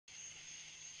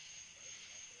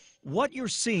What you're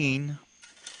seeing,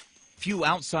 few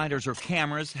outsiders or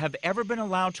cameras have ever been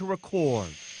allowed to record.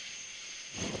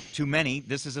 To many,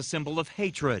 this is a symbol of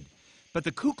hatred, but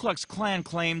the Ku Klux Klan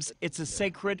claims it's a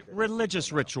sacred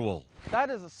religious ritual.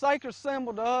 That is a sacred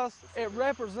symbol to us. It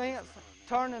represents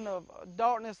turning of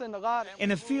darkness into light. In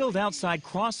a field outside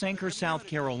Cross Anchor, South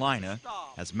Carolina,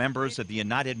 as members of the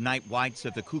United Night Whites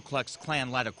of the Ku Klux Klan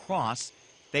led a cross,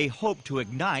 they hope to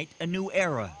ignite a new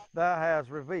era. Thou hast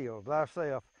revealed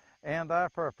thyself and thy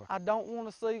purpose. I don't want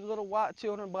to see little white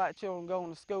children and black children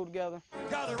going to school together.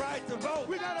 Got a right to vote.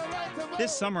 We got a right to vote.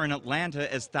 This summer in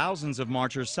Atlanta, as thousands of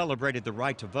marchers celebrated the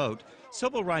right to vote,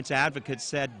 civil rights advocates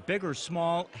said big or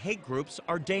small, hate groups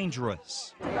are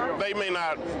dangerous. They may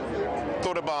not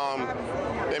throw the bomb,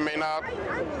 they may not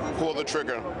pull the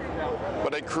trigger,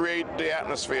 but they create the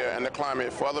atmosphere and the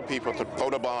climate for other people to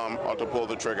throw the bomb or to pull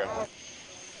the trigger.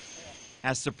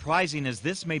 As surprising as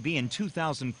this may be in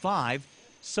 2005,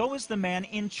 so is the man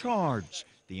in charge,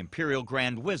 the Imperial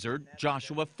Grand Wizard,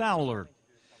 Joshua Fowler.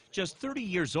 Just 30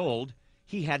 years old,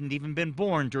 he hadn't even been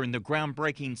born during the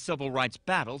groundbreaking civil rights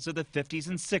battles of the 50s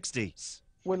and 60s.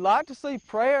 We'd like to see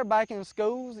prayer back in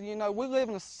schools. You know, we live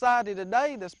in a society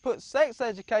today that's put sex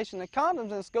education and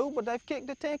condoms in school, but they've kicked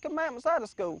the 10 Commandments out of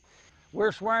school.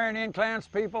 We're swearing in Klans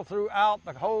people throughout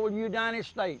the whole United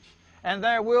States, and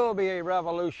there will be a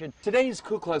revolution. Today's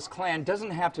Ku Klux Klan doesn't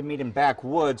have to meet in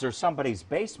backwoods or somebody's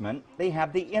basement. They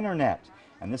have the internet,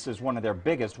 and this is one of their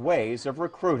biggest ways of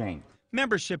recruiting.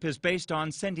 Membership is based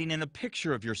on sending in a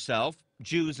picture of yourself.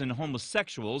 Jews and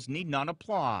homosexuals need not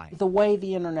apply. The way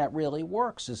the internet really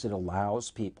works is it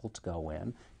allows people to go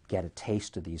in, get a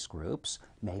taste of these groups,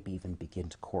 maybe even begin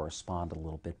to correspond a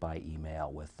little bit by email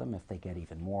with them. If they get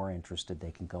even more interested,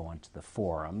 they can go onto the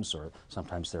forums, or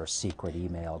sometimes there are secret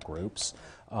email groups,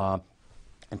 and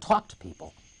talk to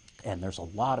people. And there's a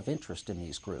lot of interest in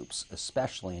these groups,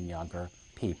 especially in younger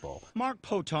people. Mark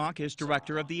Potok is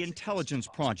director of the Intelligence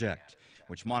Project,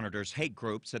 which monitors hate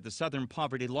groups at the Southern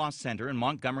Poverty Law Center in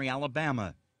Montgomery,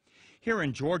 Alabama. Here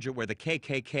in Georgia, where the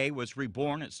KKK was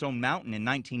reborn at Stone Mountain in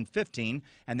 1915,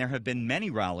 and there have been many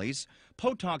rallies,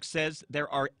 Potok says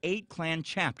there are 8 Klan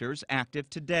chapters active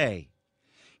today.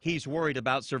 He's worried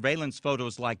about surveillance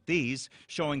photos like these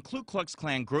showing Ku Klux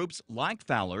Klan groups like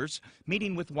Fowler's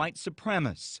meeting with white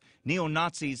supremacists,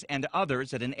 neo-Nazis, and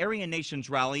others at an Aryan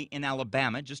Nations rally in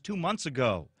Alabama just 2 months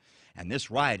ago. And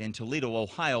this riot in Toledo,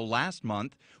 Ohio last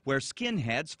month, where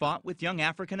skinheads fought with young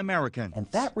African Americans. And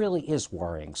that really is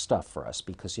worrying stuff for us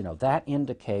because, you know, that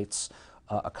indicates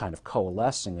a kind of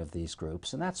coalescing of these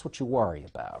groups, and that's what you worry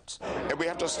about. And we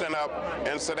have to stand up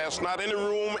and say there's not any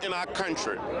room in our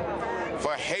country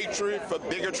for hatred, for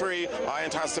bigotry, or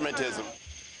anti-Semitism.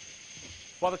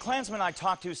 While the Klansmen I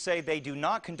talked to say they do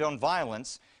not condone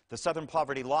violence, the Southern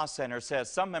Poverty Law Center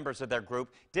says some members of their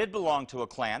group did belong to a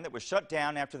Klan that was shut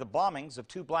down after the bombings of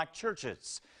 2 black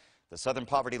churches. The Southern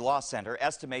Poverty Law Center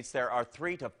estimates there are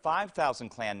 3,000 to 5,000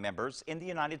 Klan members in the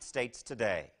United States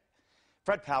today.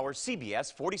 Fred Powers,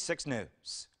 CBS 46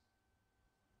 News.